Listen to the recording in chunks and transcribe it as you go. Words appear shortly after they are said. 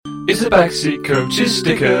It's the Backseat Coaches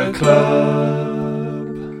Sticker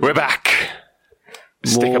Club. We're back.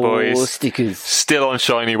 Sticker More boys. stickers. Still on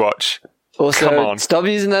Shiny Watch. Also, Come on. stop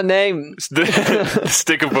using that name. The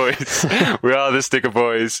Sticker Boys. We are the Sticker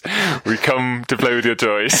Boys. We come to play with your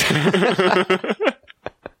toys. I'm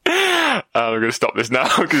going to stop this now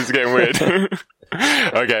because it's getting weird.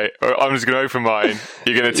 Okay, I'm just going to open mine.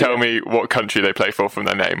 You're going to tell me what country they play for from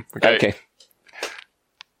their name. Okay.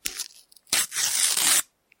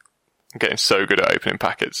 I'm getting so good at opening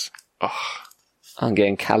packets. Oh. I'm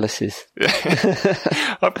getting calluses.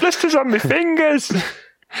 I've blisters on my fingers.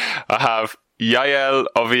 I have Yael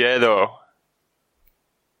Oviedo.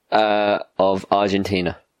 Of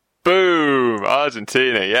Argentina. Boom!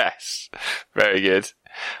 Argentina, yes. Very good.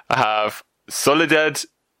 I have Soledad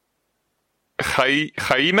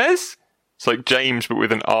Jaimes? It's like James, but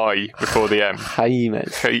with an I before the M.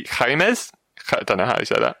 Jaimes. Jaimes? I don't know how you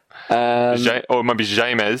say that. Or it might be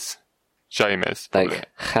James. James. Like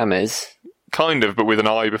James. Kind of, but with an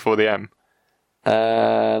I before the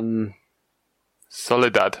M.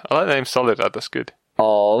 Soledad. I like the name Soledad, that's good.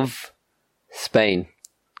 Of Spain.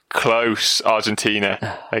 Close.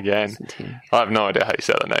 Argentina. Again. Argentina. I have no idea how you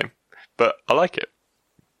say that name, but I like it.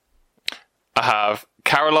 I have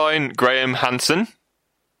Caroline Graham Hansen.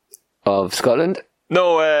 Of Scotland.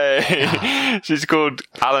 No way! She's called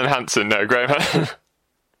Alan Hansen. No, Graham Hansen.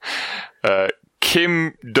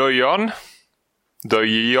 Kim Do-yeon.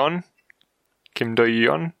 Kim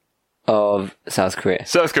Do-yeon. Of South Korea.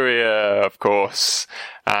 South Korea, of course.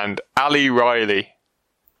 And Ali Riley.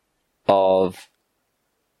 Of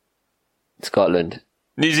Scotland.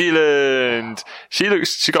 New Zealand. She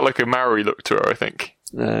got like a Maori look to her, I think.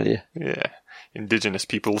 Yeah. Yeah. Indigenous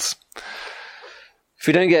peoples. If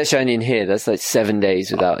we don't get a shiny in here, that's like 7 days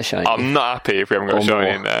without a shiny. I'm not happy if we haven't got a Or shiny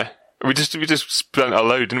more. in there. We just spent a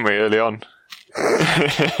load, didn't we, early on?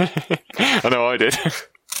 I know I did.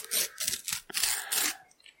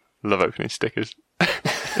 Love opening stickers.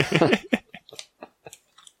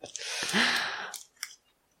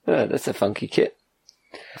 Oh, that's a funky kit.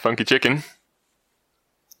 Funky chicken.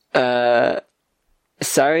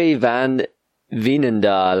 Sari van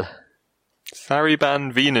Veenendaal.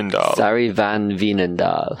 Sariban Veenendaal. Sari van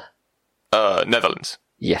Veenendaal. Netherlands.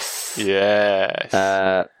 Yes. Yes.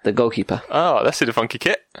 The goalkeeper. Oh, that's a funky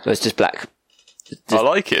kit. So it's just black. I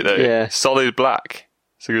like it though. Yeah. Solid black.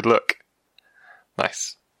 It's a good look.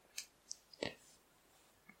 Nice.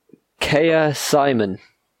 Kea Simon.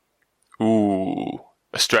 Ooh.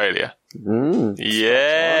 Australia. Mm.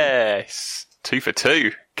 Yes. 2 for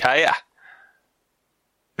 2. Kaya.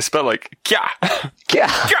 It's spelled like Kya. Kea.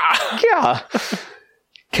 Kya. Kea.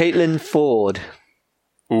 Caitlin Ford.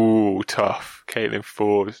 Ooh, tough. Caitlin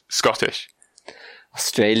Ford. Scottish.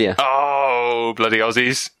 Australia. Oh, bloody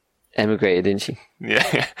Aussies. Emigrated, didn't she?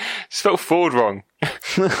 Yeah. Spelled Ford wrong.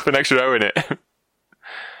 Put an extra O in it.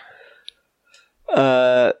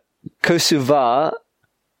 Kosuvar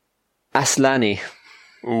Aslani.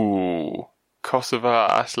 Ooh. Kosovo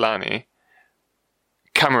Aslani.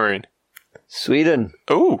 Cameroon. Sweden.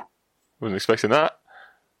 Ooh. Wasn't expecting that.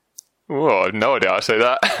 Ooh, I have no idea how to say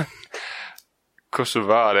that.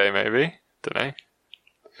 Kosovare, maybe. Don't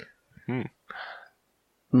know.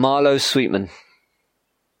 Marlo Sweetman.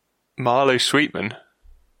 Marlo Sweetman.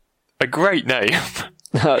 A great name.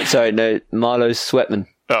 Oh, sorry, no, Marlo Sweatman.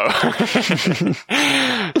 Oh.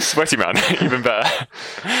 Sweaty man. Even better.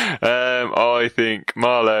 I think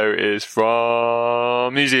Marlo is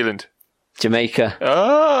from New Zealand. Jamaica.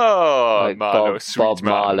 Oh, Like Marlo. Bob- sweet Bob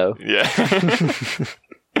man. Marlowe. Yeah.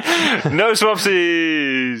 No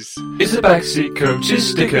swapsies. It's the Backseat Coaches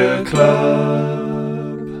Sticker Club.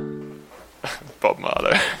 Bob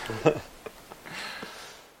Marlowe.